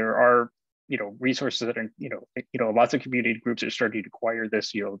there are resources that are lots of community groups are starting to acquire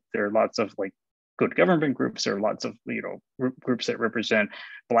this. There are lots of like good government groups. There are lots of groups that represent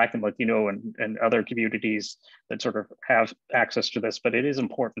Black and Latino and other communities that sort of have access to this. But it is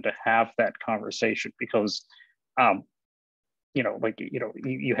important to have that conversation because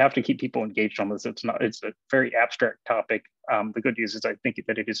you have to keep people engaged on this. It's a very abstract topic. The good news is I think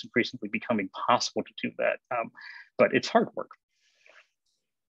that it is increasingly becoming possible to do that, but it's hard work.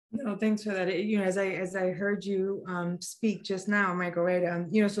 No, thanks for that. As I heard you speak just now, Michael, right?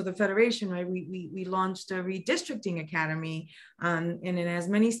 So the Federation, right? We launched a redistricting academy, and in as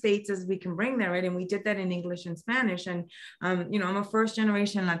many states as we can bring there, right? And we did that in English and Spanish. And I'm a first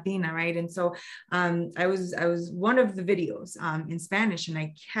generation Latina, right? And so I was one of the videos in Spanish, and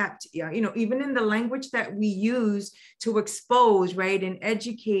I kept, even in the language that we use to expose, right, and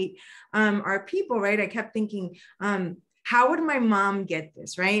educate our people, right? I kept thinking, how would my mom get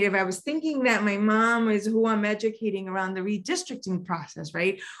this, right? If I was thinking that my mom is who I'm educating around the redistricting process,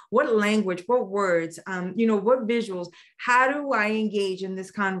 right? What language, what words, what visuals, how do I engage in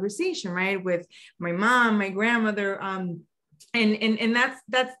this conversation, right? With my mom, my grandmother, and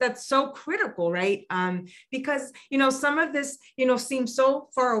that's so critical, right? Because some of this seems so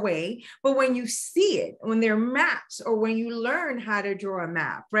far away, but when you see it, when there are maps, or when you learn how to draw a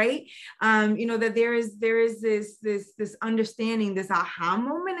map, right? That there is this understanding, this aha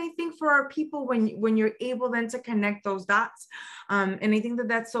moment, I think, for our people when you're able then to connect those dots, and I think that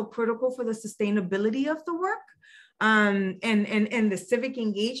that's so critical for the sustainability of the work. And the civic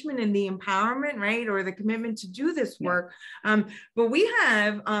engagement and the empowerment, right, or the commitment to do this work. But we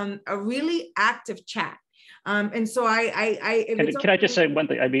have a really active chat. And so can I just say one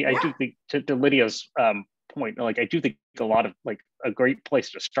thing? I mean, I do think to Lydia's point, like I do think a lot of a great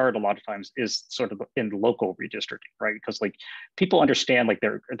place to start a lot of times is sort of in local redistricting, right? Because like people understand like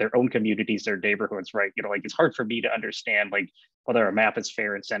their own communities, their neighborhoods, right? It's hard for me to understand like whether a map is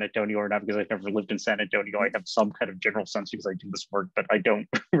fair in San Antonio or not, because I've never lived in San Antonio. I have some kind of general sense because I do this work, but I don't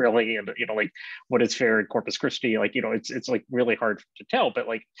really, and like what is fair in Corpus Christi, like, it's like really hard to tell. But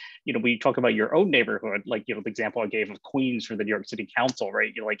like, when you talk about your own neighborhood, like, the example I gave of Queens for the New York City Council,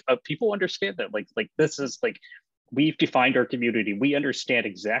 right? People understand that like this is like, we've defined our community. We understand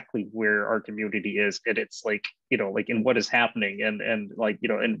exactly where our community is, and it's like, like in what is happening, and like,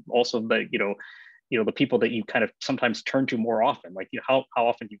 and also the, the people that you kind of sometimes turn to more often, like, how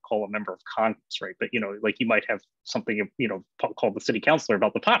often you call a member of Congress, right? But, like you might have something, call the city councilor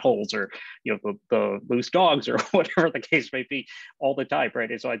about the potholes, or, the loose dogs, or whatever the case may be, all the time,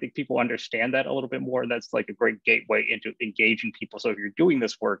 right? And so I think people understand that a little bit more, and that's like a great gateway into engaging people. So if you're doing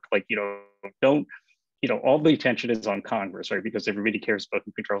this work, like, don't, all the attention is on Congress, right? Because everybody cares about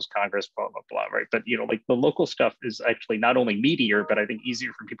who controls Congress, blah, blah, blah, right? But, like the local stuff is actually not only meatier, but I think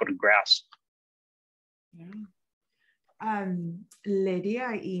easier for people to grasp. Yeah. Lydia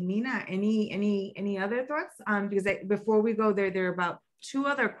y Mina, any other thoughts? Because before we go there, there are about 2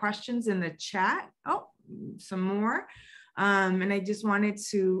 other questions in the chat. Oh, some more. And I just wanted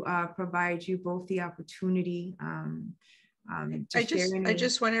to provide you both the opportunity I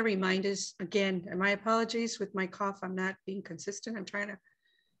just want to remind us again, and my apologies with my cough. I'm not being consistent. I'm trying to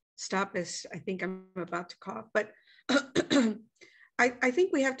stop as I think I'm about to cough, but I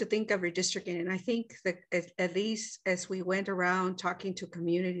think we have to think of redistricting. And I think that at least as we went around talking to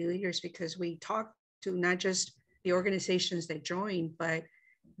community leaders, because we talked to not just the organizations that joined, but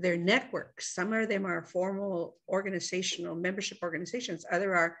their networks. Some of them are formal organizational membership organizations,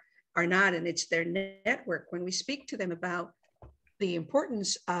 other are not, and it's their network. When we speak to them about the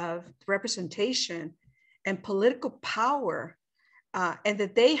importance of representation and political power, and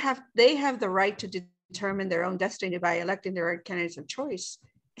that they have the right to determine their own destiny by electing their own candidates of choice.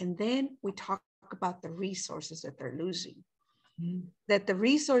 And then we talk about the resources that they're losing, that the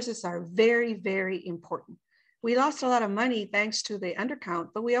resources are very, very important. We lost a lot of money thanks to the undercount,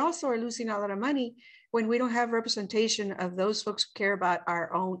 but we also are losing a lot of money when we don't have representation of those folks who care about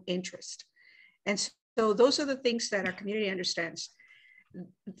our own interest. And so those are the things that our community understands.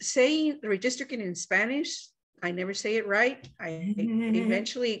 Saying redistricting in Spanish, I never say it right. I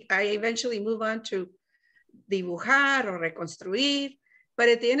eventually move on to dibujar or reconstruir. But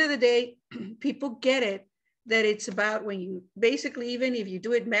at the end of the day, people get it, that it's about when you basically, even if you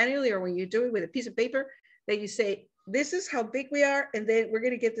do it manually or when you do it with a piece of paper, that you say, this is how big we are, and then we're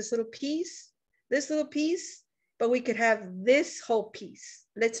going to get this little piece, but we could have this whole piece.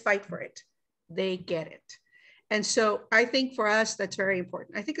 Let's fight for it. they get it. And so I think for us, that's very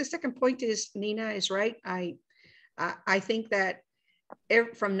important. I think the second point is, Nina is right. I think that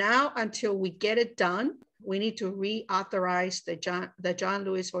from now until we get it done, we need to reauthorize the John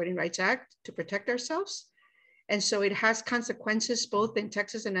Lewis Voting Rights Act to protect ourselves. And so it has consequences both in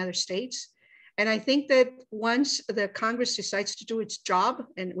Texas and other states. And I think that once the Congress decides to do its job,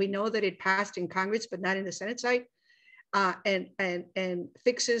 and we know that it passed in Congress, but not in the Senate side, and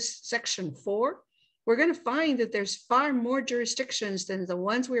fixes Section 4, we're going to find that there's far more jurisdictions than the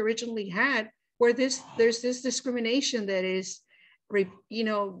ones we originally had, where there's this discrimination that is,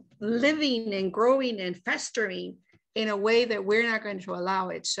 living and growing and festering in a way that we're not going to allow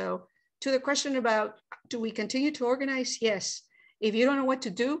it. So to the question about, do we continue to organize? Yes. If you don't know what to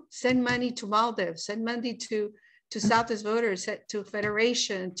do, send money to MALDEF, send money to Southwest Voters, to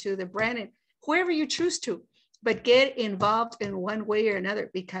Federation, to the Brennan, whoever you choose to, but get involved in one way or another,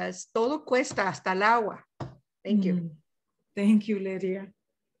 because todo cuesta hasta el agua. Thank you. Thank you, Lydia.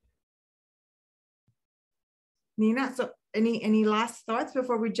 Nina, so any last thoughts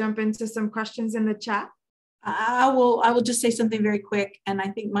before we jump into some questions in the chat? I will just say something very quick. And I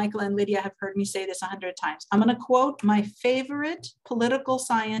think Michael and Lydia have heard me say this 100 times. I'm going to quote my favorite political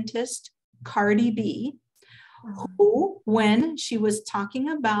scientist, Cardi B, who, when she was talking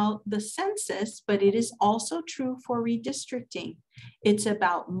about the census, but it is also true for redistricting, it's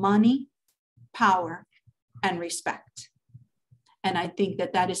about money, power, and respect. And I think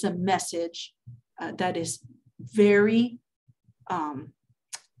that that is a message that is very,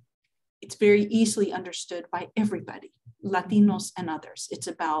 it's very easily understood by everybody, Latinos and others. It's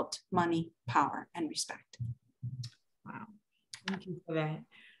about money, power, and respect. Wow, thank you for that.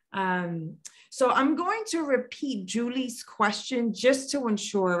 So I'm going to repeat Julie's question just to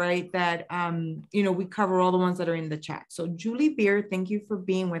ensure, right, that, we cover all the ones that are in the chat. So Julie Beer, thank you for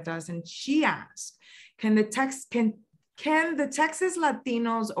being with us. And she asked, can the Texas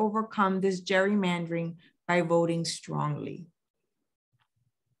Latinos overcome this gerrymandering by voting strongly?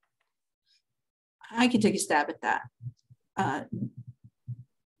 I can take a stab at that.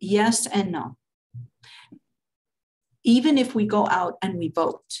 Yes and no. Even if we go out and we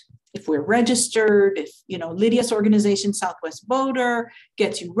vote, if we're registered, if, Lydia's organization, Southwest Voter,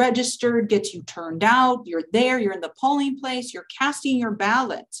 gets you registered, gets you turned out, you're there, you're in the polling place, you're casting your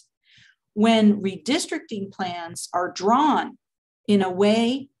ballot. When redistricting plans are drawn in a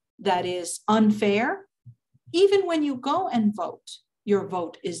way that is unfair, even when you go and vote, your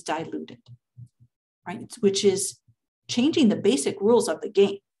vote is diluted, right? Which is changing the basic rules of the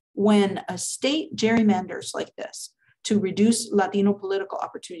game. When a state gerrymanders like this to reduce Latino political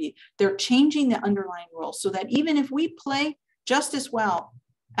opportunity, they're changing the underlying rules so that even if we play just as well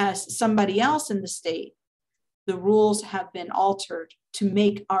as somebody else in the state, the rules have been altered to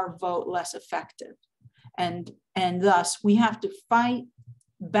make our vote less effective. And thus we have to fight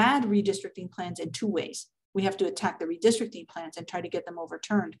bad redistricting plans in two ways. We have to attack the redistricting plans and try to get them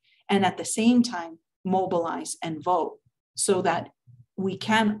overturned, and at the same time mobilize and vote so that we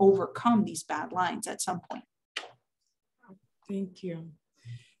can overcome these bad lines at some point. Thank you.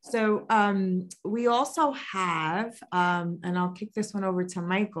 So we also have, and I'll kick this one over to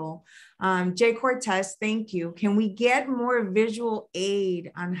Michael, Jay Cortez, thank you. Can we get more visual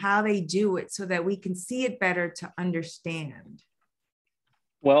aid on how they do it so that we can see it better to understand?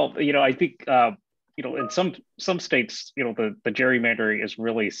 Well, I think, in some states, the gerrymandering is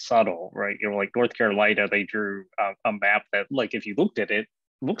really subtle, right? Like North Carolina, they drew a map that, like, if you looked at it,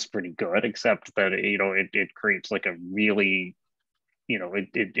 looks pretty good, except that, it creates like a really,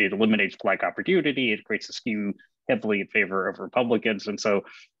 it eliminates Black opportunity. It creates a skew heavily in favor of Republicans. And so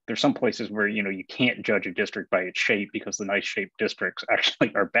there's some places where, you can't judge a district by its shape because the nice shaped districts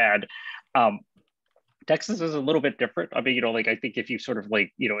actually are bad. Texas is a little bit different. I mean, I think if you sort of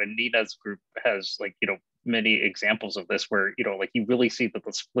and Nina's group has many examples of this where, you really see that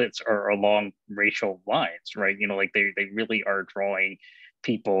the splits are along racial lines, right? They really are drawing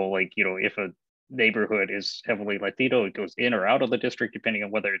people, if a neighborhood is heavily Latino, it goes in or out of the district, depending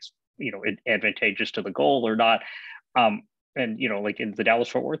on whether it's, advantageous to the goal or not. And, in the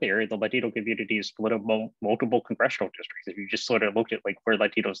Dallas-Fort Worth area, the Latino community is split up multiple congressional districts. If you just sort of looked at where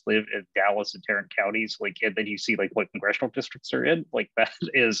Latinos live in Dallas and Tarrant counties, and then you see what congressional districts are in, that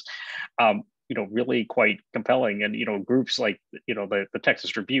is, really quite compelling. And, groups like, the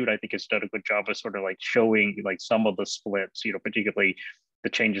Texas Tribune, I think has done a good job of sort of showing some of the splits, particularly the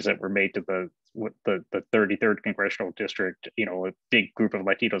changes that were made to the 33rd congressional district, you know, a big group of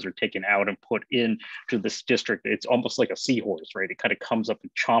Latinos are taken out and put into this district. It's almost like a seahorse, right? It kind of comes up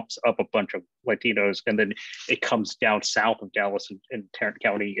and chomps up a bunch of Latinos, and then it comes down south of Dallas and Tarrant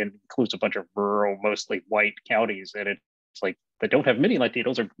County and includes a bunch of rural, mostly white counties. And it's like they don't have many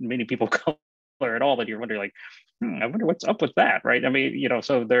Latinos or many people of color at all. That you're wondering, like, I wonder what's up with that, right? I mean, you know,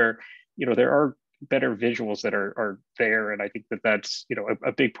 so there are better visuals that are there, and I think that that's, you know,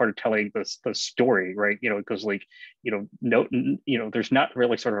 a big part of telling the story, right? You know, because like, you know, there's not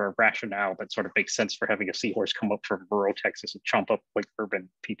really sort of a rationale that sort of makes sense for having a seahorse come up from rural Texas and chomp up like urban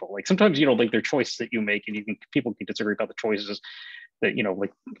people. Like sometimes, you know, like there are choices that you make, and people can disagree about the choices that, you know,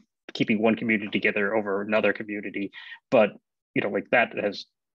 like keeping one community together over another community, but you know, like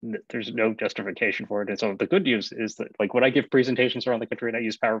there's no justification for it. And so the good news is that, like, when I give presentations around the country and I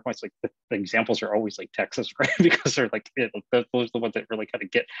use PowerPoints, like the examples are always like Texas, right? Because they're like, those are the ones that really kind of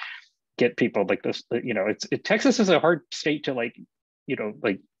get people like this. You know, Texas is a hard state to, like, you know,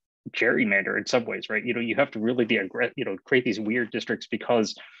 like gerrymander in some ways, right? You know, you have to really be you know, create these weird districts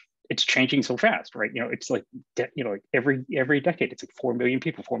because it's changing so fast, right? You know, it's like, you know, like every decade, it's like 4 million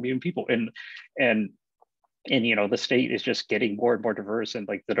people, and you know, the state is just getting more and more diverse, and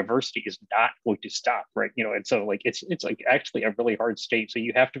like the diversity is not going to stop, right? You know, and so like it's like actually a really hard state, so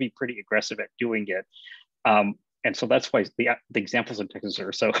you have to be pretty aggressive at doing it, and so that's why the examples in Texas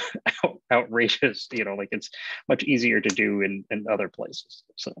are so outrageous. You know, like it's much easier to do in other places.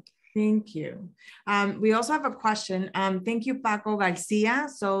 So thank you. We also have a question. Thank you, Paco Garcia.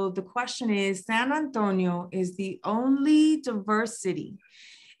 So the question is, San Antonio is the only diverse city.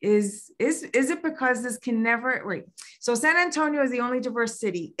 Is it because this can never, wait, so San Antonio is the only diverse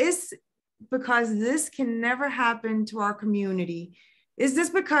city. Is because this can never happen to our community? Is this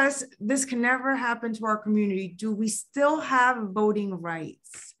because this can never happen to our community? Do we still have voting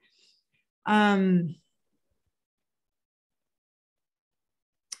rights? Well,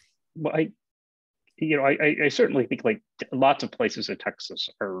 I certainly think like lots of places in Texas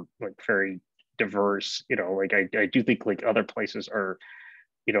are like very diverse. You know, like I do think like other places are,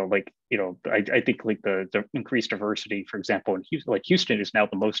 you know, like, you know, I think like the increased diversity, for example, in Houston, like Houston is now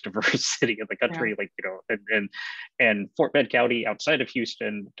the most diverse city in the country. Yeah. Like, you know, and Fort Bend County outside of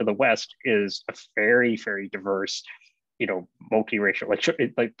Houston to the west is a very, very diverse, you know, multiracial,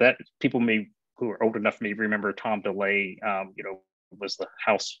 like that. People who are old enough may remember Tom DeLay, you know, was the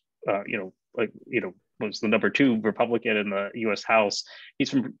House, you know, like, you know, was the #2 Republican in the U.S. House. He's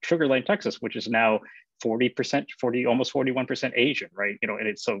from Sugar Land, Texas, which is now 40%, almost 41% Asian, right? You know, and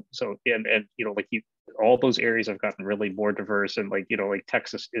it's so and you know, like all those areas have gotten really more diverse, and like, you know, like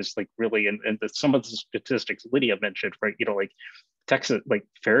Texas is like really, and some of the statistics Lydia mentioned, right? You know, like Texas, like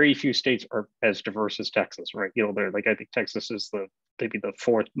very few states are as diverse as Texas, right? You know, they're like, I think Texas is maybe the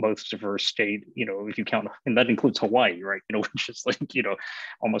 4th most diverse state, you know, if you count, and that includes Hawaii, right? You know, which is like, you know,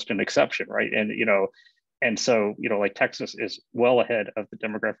 almost an exception, right? And you know, and so, you know, like Texas is well ahead of the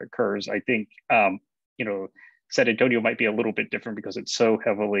demographic curves. I think, you know, San Antonio might be a little bit different because it's so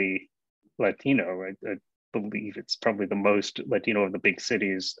heavily Latino. I believe it's probably the most Latino of the big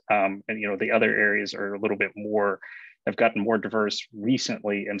cities. And, you know, the other areas are a little bit more, have gotten more diverse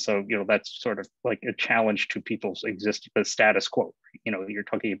recently. And so, you know, that's sort of like a challenge to people's the status quo. You know, you're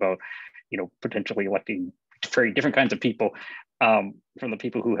talking about, you know, potentially electing very different kinds of people from the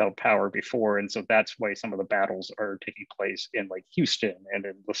people who held power before. And so that's why some of the battles are taking place in like Houston and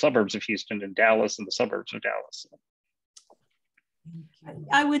in the suburbs of Houston and Dallas and the suburbs of Dallas.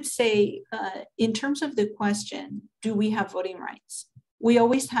 I would say in terms of the question, do we have voting rights? We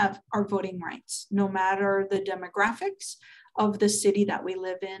always have our voting rights, no matter the demographics of the city that we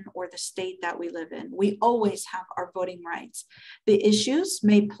live in or the state that we live in. We always have our voting rights. The issues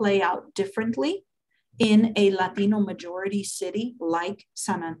may play out differently in a Latino majority city like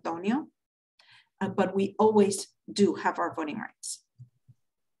San Antonio, but we always do have our voting rights.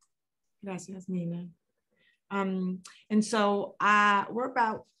 Gracias, Nina. And so we're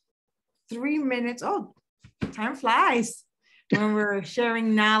about 3 minutes. Oh, time flies when we're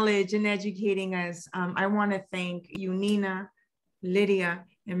sharing knowledge and educating us. I want to thank you, Nina, Lydia,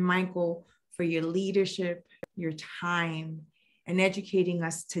 and Michael for your leadership, your time, and educating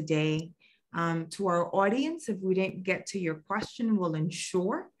us today. To our audience, if we didn't get to your question, we'll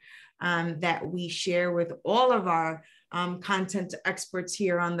ensure that we share with all of our content experts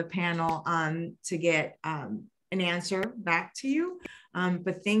here on the panel to get an answer back to you.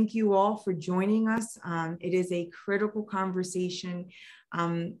 But thank you all for joining us. It is a critical conversation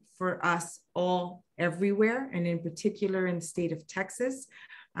for us all everywhere, and in particular in the state of Texas.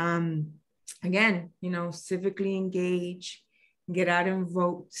 Again, you know, civically engage, get out and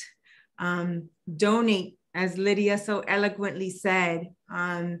vote, donate, as Lydia so eloquently said,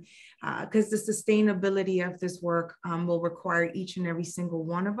 because the sustainability of this work will require each and every single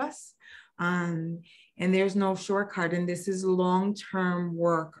one of us. And there's no shortcut, and this is long-term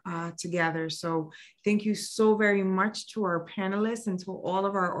work together. So thank you so very much to our panelists and to all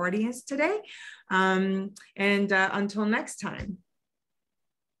of our audience today. And until next time.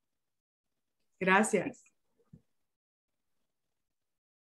 Gracias.